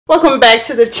Welcome back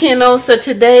to the channel. So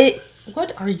today,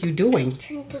 what are you doing? I'm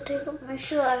trying to take off my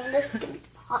shoe. I'm just getting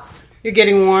hot. You're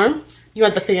getting warm? You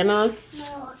want the fan on?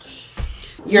 No, okay.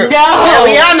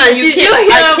 Elianah,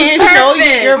 I can't show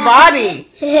you your body.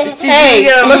 Hey,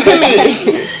 look at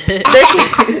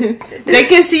me. They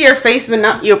can see your face, but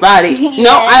not your body.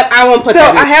 No, I won't put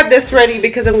that. So I have this ready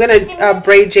because I'm gonna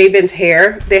braid Jabin's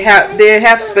hair. They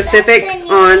have specifics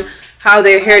on how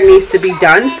their hair needs to be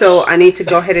done, so I need to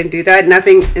go ahead and do that.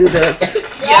 Nothing in the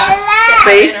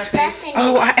face.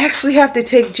 Oh, I actually have to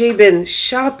take Jabin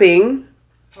shopping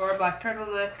for a black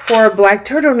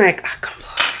turtleneck. I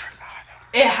completely forgot.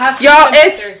 It has to y'all, be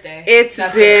Thursday.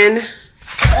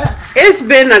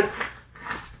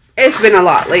 It's been a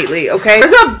lot lately, okay?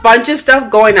 There's a bunch of stuff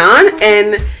going on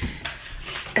and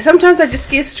sometimes I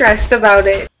just get stressed about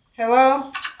it.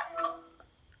 Hello?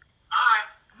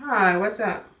 Hi, what's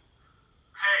up?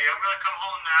 Hey, I'm gonna come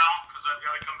home now because I've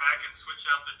got to come back and switch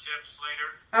out the tips later.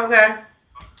 Okay. I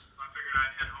figured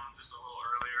I'd head home just a little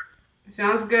earlier.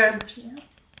 Sounds good. I'm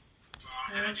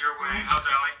headed your way. How's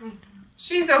Ellie?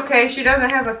 She's okay. She doesn't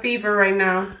have a fever right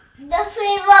now. The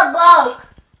fever broke.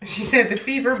 She said the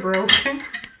fever broke.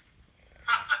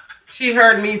 She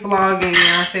heard me vlogging and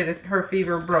I say that her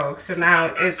fever broke. So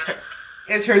now it's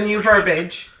her new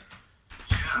verbiage.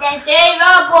 The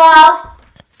fever broke.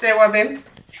 Say what, baby? Broke.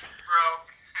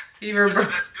 Fever broke.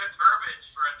 That's good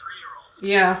verbiage for a 3-year-old.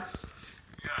 Yeah.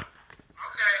 Yeah.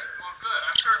 Okay. Well, good.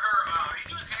 I'm sure her. Are you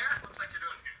doing hair? Looks like you're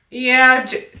doing hair. Yeah,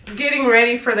 getting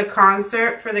ready for the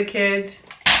concert for the kids.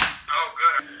 Oh,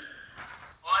 good.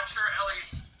 Well, I'm sure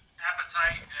Ellie's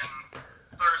appetite and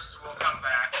thirst will come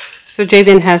back. So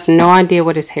Jabin has no idea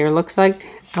what his hair looks like.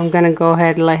 I'm going to go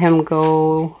ahead and let him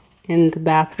go in the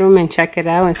bathroom and check it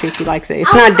out and see if he likes it.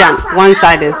 It's not done. One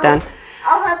side is done.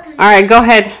 Alright, go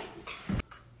ahead.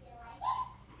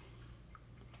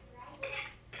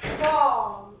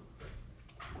 Wow.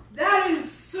 That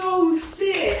is so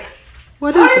sick.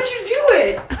 What How is did it? you do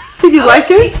it? Did you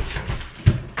like it?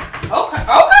 Okay.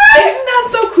 Isn't that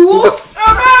so cool?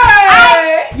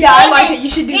 Okay. Yeah, I like it. You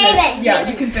should do this. Yeah,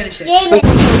 you can finish it.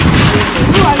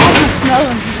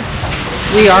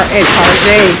 We are at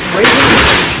Target.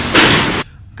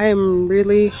 I am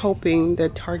really hoping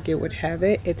that Target would have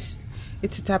it. It's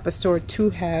the type of store to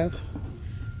have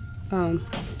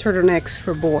turtlenecks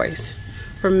for boys,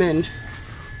 for men.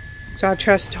 So I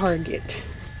trust Target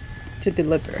to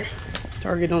deliver.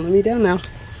 Target, don't let me down now.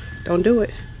 Don't do it.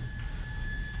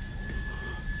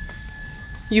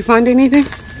 You find anything?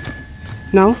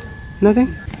 No?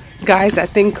 Nothing? Guys, I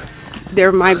think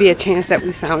there might be a chance that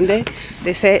we found it.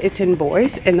 They say it's in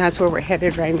boys, and that's where we're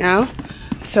headed right now.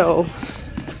 So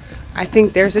I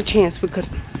think there's a chance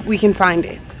we can find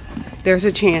it. There's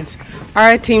a chance. All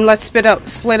right, team, let's split up,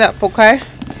 okay?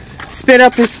 Split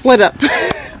up and split up.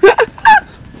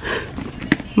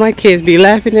 My kids be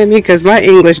laughing at me because my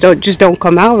English just don't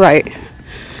come out right.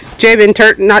 Jabin,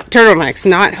 not turtlenecks,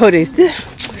 not hoodies.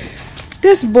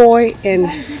 This boy in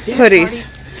hoodies.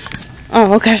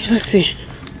 Oh, okay. Let's see.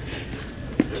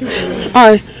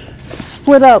 All right,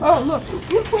 split up. Oh, look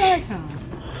what I found.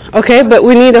 Okay, but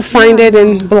we need to find it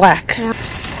in black.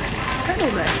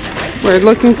 We're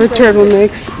looking for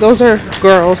turtlenecks. Those are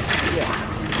girls.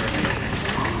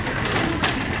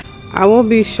 I will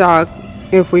be shocked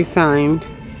if we find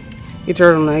a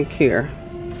turtleneck here.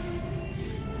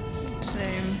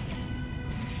 Same.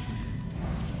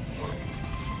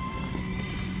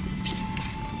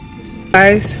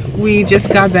 Guys, we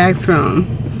just got back from,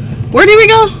 where did we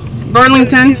go?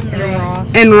 Burlington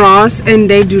and Ross, and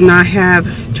they do not have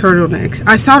turtlenecks.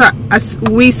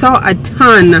 We saw a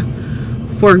ton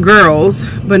for girls,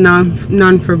 but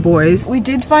none for boys. We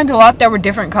did find a lot that were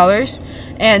different colors,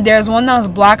 and there's one that was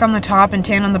black on the top and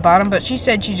tan on the bottom, but she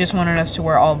said she just wanted us to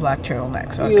wear all black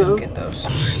turtlenecks, so I couldn't get those.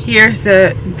 Here's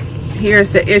the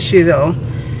issue though.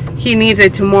 He needs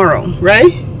it tomorrow,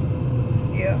 right?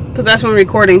 Yeah. Because that's when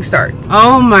recording starts.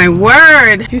 Oh my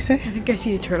word! Did you say? I think I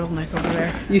see a turtleneck over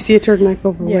there. You see a turtleneck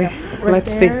over there? Right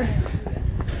Let's there. see.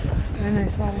 And I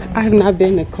saw one. I have not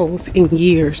been to Kohl's in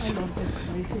years.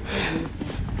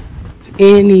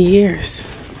 In years.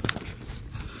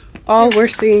 All we're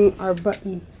seeing are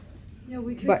button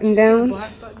downs. Black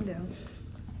button down.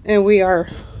 And we are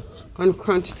on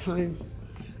crunch time.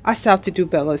 I still have to do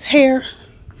Bella's hair.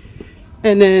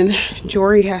 And then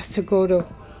Jori has to go to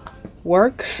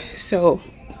work. So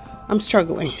I'm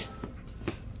struggling.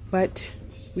 But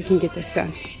we can get this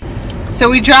done. So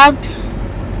we dropped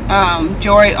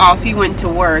Jori off. He went to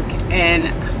work. And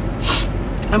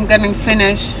I'm gonna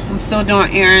finish. I'm still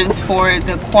doing errands for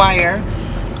the choir.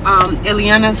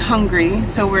 Elianah's hungry,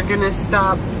 so we're gonna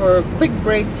stop for a quick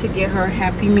break to get her a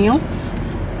Happy Meal.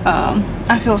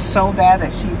 I feel so bad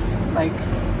that she's like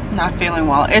not feeling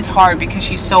well. It's hard because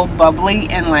she's so bubbly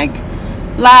and like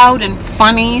loud and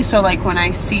funny, so like when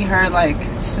I see her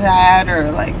like sad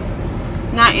or like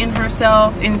not in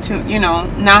herself, into, you know,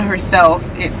 not herself,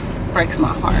 it breaks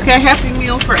my heart. Okay, Happy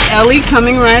Meal for Ellie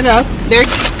coming right up there.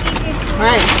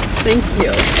 Alright, thank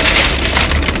you.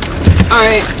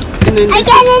 Alright, and then I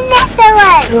got another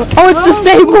one. oh, it's the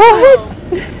same one.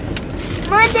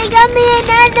 Mom, they got me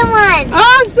another one.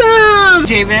 Awesome.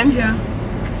 Javen. Yeah.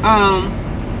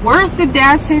 Where's the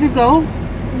dad say to go?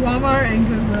 Walmart and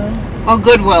Goodwill. Oh,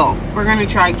 Goodwill. We're gonna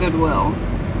try Goodwill.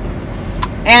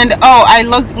 And oh, I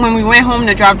looked when we went home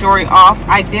to drop Jori off.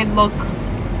 I did look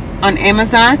on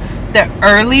Amazon. The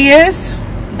earliest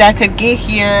that could get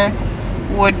here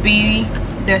would be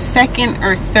the 2nd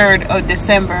or 3rd of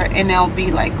December, and it'll be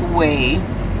like way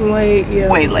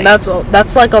late.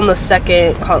 That's like on the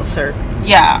 2nd concert.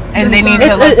 Yeah, and they need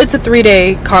to. It's a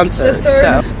 3-day concert.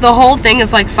 So the whole thing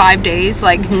is like 5 days.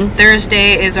 Like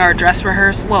Thursday is our dress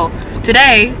rehearsal. Well,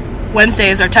 today, Wednesday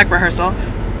is our tech rehearsal,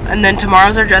 and then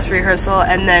tomorrow's our dress rehearsal,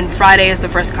 and then Friday is the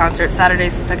first concert,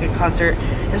 Saturday's the 2nd concert,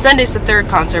 and Sunday's the 3rd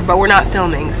concert. But we're not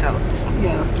filming, so it's,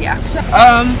 yeah.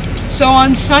 So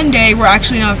on Sunday we're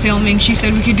actually not filming. She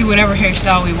said we could do whatever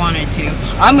hairstyle we wanted to.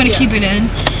 I'm gonna keep it in.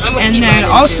 And then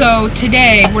also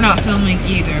today we're not filming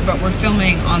either, but we're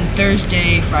filming on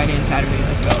Thursday, Friday, and Saturday,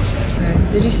 like Bella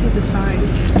said. Did you see the sign?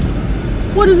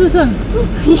 What is this?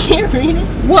 You can't read it.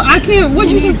 What I can't. What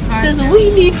you think? It says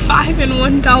we need $5 and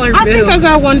 $1 bills. I think I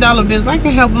got $1 bills. I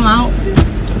can help them out.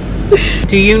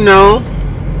 Do you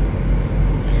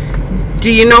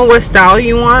know what style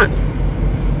you want?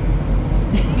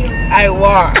 I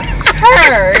want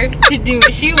her to do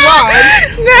what she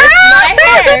wants with my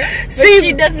hair, but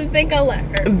she doesn't think I'll let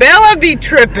her. Bella be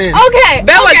tripping. Okay,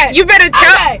 Bella, okay, you better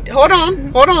tell. okay. Hold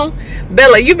on.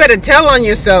 Bella, you better tell on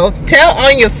yourself. Tell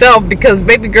on yourself, because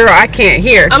baby girl, I can't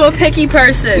hear. I'm a picky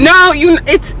person. No,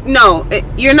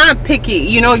 you're not picky.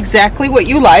 You know exactly what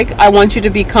you like. I want you to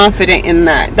be confident in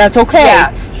that. That's okay.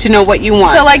 Yeah. To know what you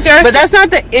want. So like but that's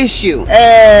not the issue.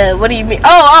 What do you mean?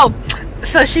 Oh.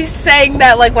 So she's saying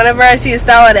that like whenever I see a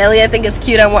style on Ellie, I think it's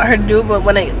cute. I want her to do it, but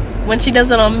when she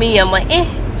does it on me, I'm like, eh.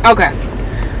 Okay.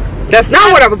 That's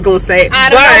not what I was gonna say. I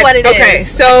don't know what it is. Okay,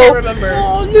 so I can't remember.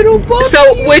 Oh, little puppy. So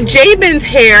with Jabin's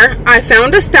hair, I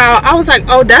found a style. I was like,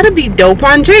 oh, that'd be dope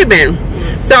on Jabin.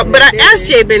 So, but I asked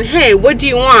Jabin, hey, what do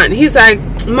you want? He's like,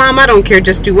 Mom, I don't care,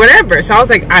 just do whatever. So I was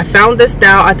like, I found this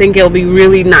style. I think it'll be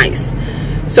really nice.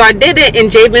 So I did it, and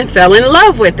Jabin fell in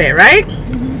love with it, right?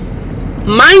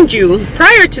 Mind you,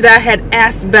 prior to that, I had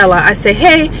asked Bella, I said,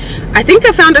 hey, I think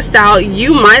I found a style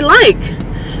you might like.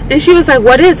 And she was like,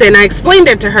 what is it? And I explained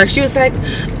it to her. She was like,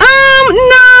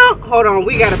 no. Hold on,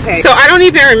 we gotta pay. So I don't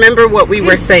even remember what we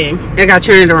were saying. I gotta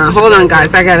turn it around. Hold on,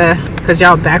 guys. I gotta, because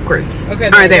y'all backwards. Okay,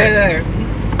 all right, there.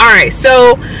 All right,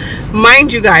 so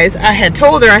mind you guys, I had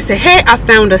told her, I said, hey, I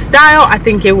found a style. I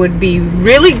think it would be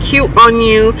really cute on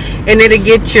you, and it'll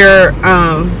get your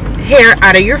hair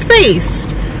out of your face.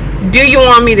 Do you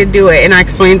want me to do it? And I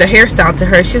explained the hairstyle to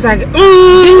her. She's like, Do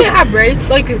you have braids?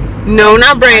 Like, no,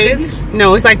 not braids.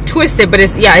 No, it's like twisted, but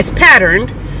it's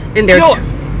patterned. And they're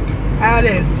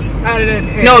add-ins. Add-in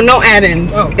hair. No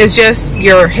add-ins. Oh. It's just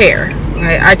your hair.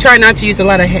 I try not to use a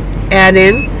lot of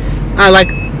add-in,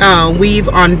 weave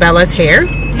on Bella's hair,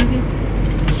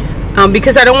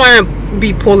 because I don't want to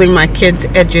be pulling my kids'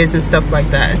 edges and stuff like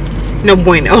that. No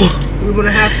bueno. We're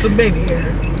gonna have some baby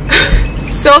hair.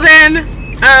 So then.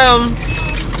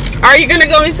 Are you gonna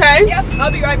go inside? Yep,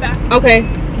 I'll be right back. Okay.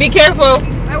 Be careful.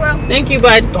 I will. Thank you,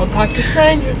 bud. Don't talk to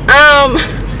strangers.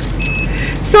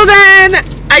 So then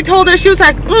I told her, she was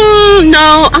like,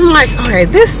 no. I'm like,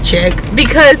 alright, this chick,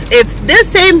 because it's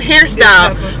this same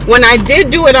hairstyle. When I did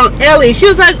do it on Ellie, she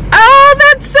was like, oh,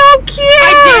 that's so cute.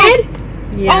 I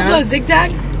did? Yeah. Oh, the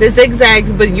zigzag? The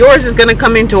zigzags, but yours is gonna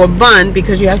come into a bun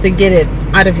because you have to get it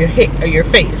out of your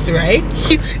face, right?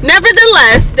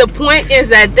 Nevertheless, the point is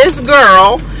that this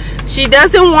girl, she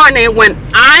doesn't want it when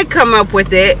I come up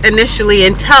with it initially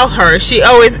and tell her. She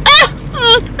always,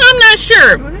 I'm not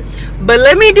sure. But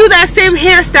let me do that same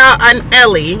hairstyle on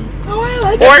Ellie. Oh, I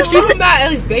like or it. If she's about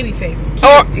Ellie's baby face.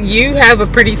 Or you have a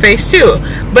pretty face too.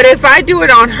 But if I do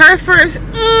it on her first,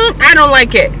 I don't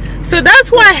like it. So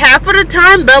that's why half of the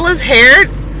time Bella's hair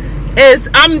is,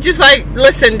 I'm just like,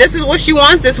 listen, this is what she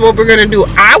wants, this is what we're gonna do.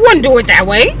 I wouldn't do it that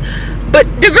way, but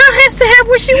the girl has to have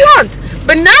what she wants.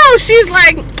 But now she's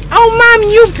like, oh, Mom,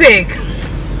 you pick.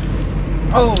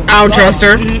 Oh, I don't trust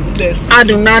her. I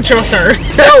do not trust her.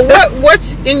 So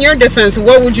what's in your defense?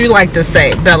 What would you like to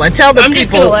say, Bella? Tell the people. I'm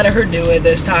just gonna let her do it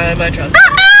this time. I trust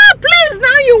her. Please,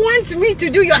 now you want me to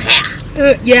do your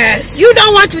hair? Yes. You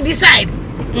don't want to decide.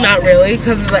 Not really,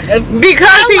 because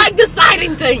I like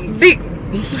deciding things.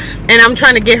 And I'm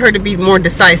trying to get her to be more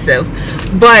decisive,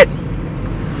 but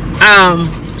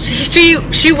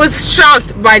she was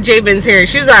shocked by Jabin's hair.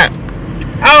 She was like,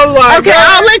 "Oh my okay,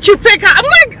 God. I'll let you pick." I'm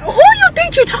like, "Who you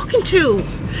think you're talking to?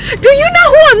 Do you know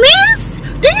who I'm is?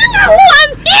 Do you know who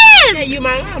I'm is?" Yeah, you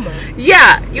my mama.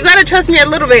 Yeah, you gotta trust me a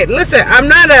little bit. Listen, I'm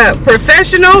not a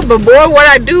professional, but boy, what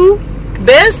I do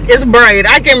best is braid.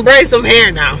 I can braid some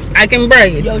hair now. I can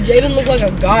braid. Yo, Jabin looked like a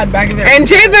god back in there. And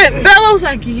Bella was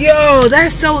like, "Yo,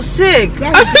 that's so sick."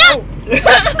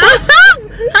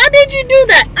 How did you do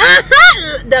that?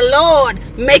 The Lord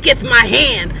maketh my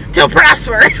hand to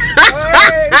prosper.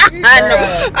 I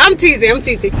know. I'm teasing.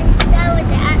 Start with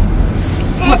that.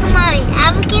 There's mommy,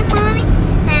 African mommy,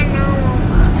 and normal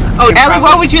mommy. Oh, Ellie,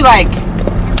 what would you like?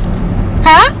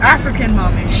 Huh? African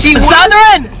mommy. She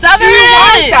Southern. She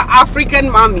wants the African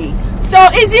mommy. So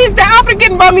is this the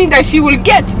African mommy that she will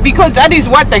get? Because that is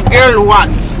what the girl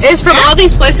wants. It's from all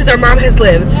these places our mom has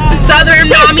lived. Southern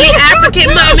mommy,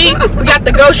 African mommy. We got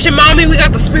the Goshen mommy. We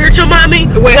got the spiritual mommy.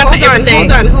 Wait,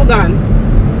 hold on.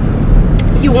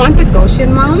 You want the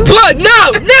Goshen mom? But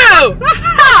no.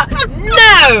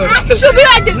 No. She'll be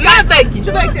like this, guys. Thank you.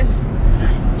 She'll be like this.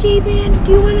 Jabin,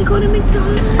 do you want to go to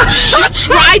McDonald's? She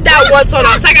tried that once on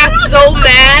us. I got so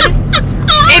mad.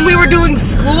 And we were doing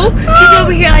school. She's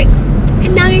over here like,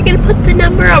 and now you're gonna put the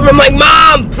number up. I'm like,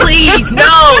 Mom, please,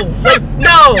 no. Like,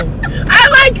 no. I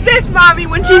like this mommy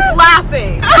when she's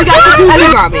laughing. We got the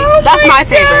goofy mommy. That's my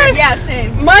favorite. Yeah,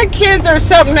 same. My kids are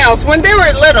something else. When they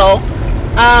were little,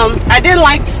 I didn't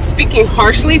like speaking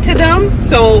harshly to them.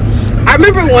 So I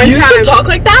remember one time. You used to talk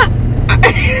like that?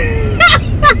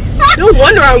 No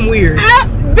wonder I'm weird.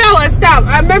 Bella, stop.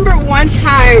 I remember one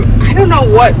time, I don't know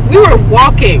what, we were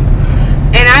walking,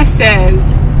 and I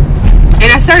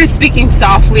started speaking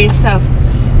softly and stuff.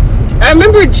 I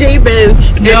remember Jabin.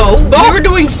 No, we were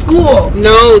doing school.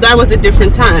 No, that was a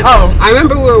different time. Oh. I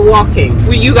remember we were walking.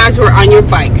 You guys were on your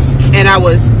bikes, and I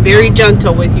was very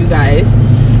gentle with you guys.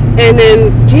 And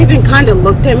then Jabin kind of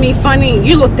looked at me funny.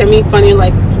 You looked at me funny,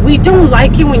 like, we don't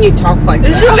like it when you talk like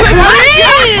that.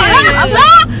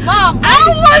 Mom, I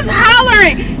was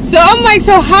hollering. So I'm like,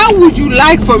 so how would you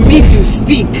like for me to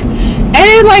speak?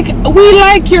 And like, we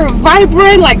like your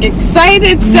vibrant, like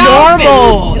excited self.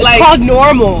 Normal. Like, it's called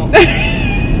normal.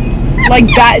 Like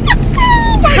that.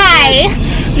 Hi,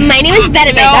 my name is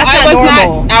Betty. No, That's not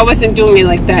normal. I wasn't doing it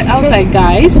like that. I was like,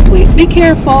 guys, please be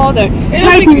careful. They're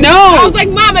like, no. I was like,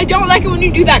 Mom, I don't like it when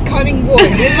you do that cunning voice.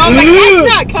 And Mom's like, that's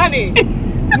not cunning.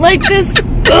 Like this.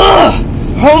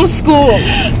 Homeschool.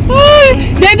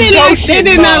 They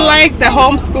did not like the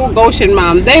homeschool Goshen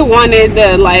mom. They wanted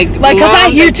the like because I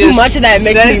hear too much of that. It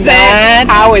makes me mad.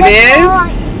 How it is.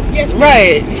 Yes,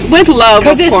 right. With love,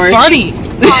 of it's course. funny.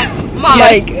 Mom,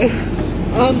 like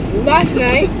last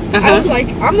night, I was like,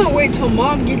 I'm gonna wait till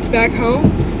Mom gets back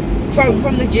home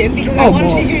from the gym because I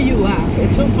wanted to hear you laugh.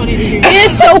 It's so funny to hear you laugh.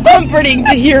 It is so comforting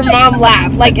to hear Mom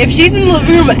laugh. Like if she's in the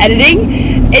living room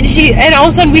editing and all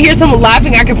of a sudden we hear someone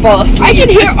laughing, I can fall asleep. I can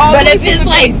hear all. But if it's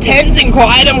like tense and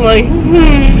quiet, I'm like,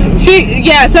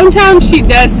 sometimes she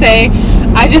does say,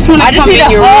 I just want to come in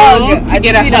your room to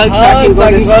get a hug so I can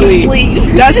go to sleep.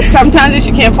 That's sometimes if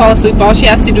she can't fall asleep, all she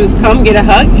has to do is come get a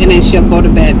hug and then she'll go to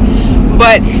bed.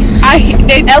 But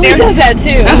Ellie does that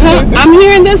too. I'm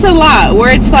hearing this a lot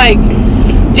where it's like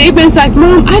Jabin's like,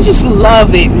 Mom, I just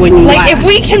love it when you laugh. If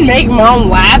we can make Mom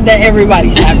laugh, then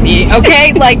everybody's happy,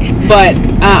 okay? But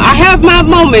I have my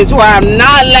moments where I'm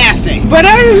not laughing. But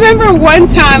I remember one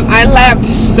time I laughed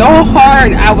so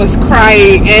hard I was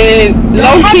crying, and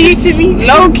low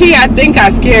key, I think I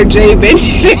scared Jabin.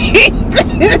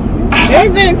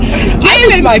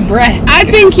 Jabin, my breath. I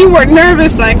think you were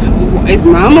nervous, like, is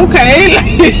Mom okay?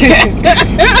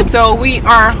 So we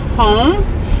are home.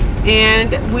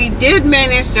 And we did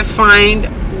manage to find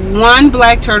one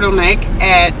black turtleneck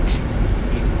at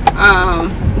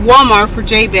Walmart for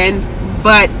Jabin,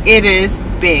 but it is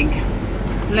big.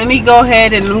 Let me go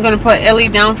ahead and I'm going to put Ellie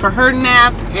down for her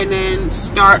nap and then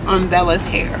start on Bella's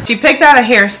hair. She picked out a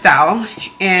hairstyle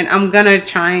and I'm going to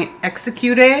try and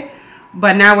execute it,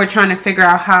 but now we're trying to figure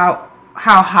out how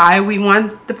high we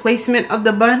want the placement of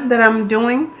the bun that I'm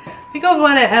doing. I think I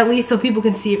want it at least so people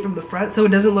can see it from the front, so it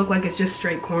doesn't look like it's just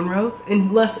straight cornrows,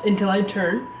 until I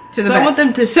turn to the back. I want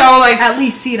them to at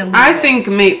least see it a little bit. Think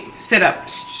maybe sit up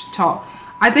tall.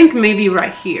 I think maybe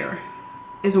right here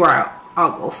is where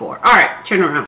I'll go for. All right, turn around.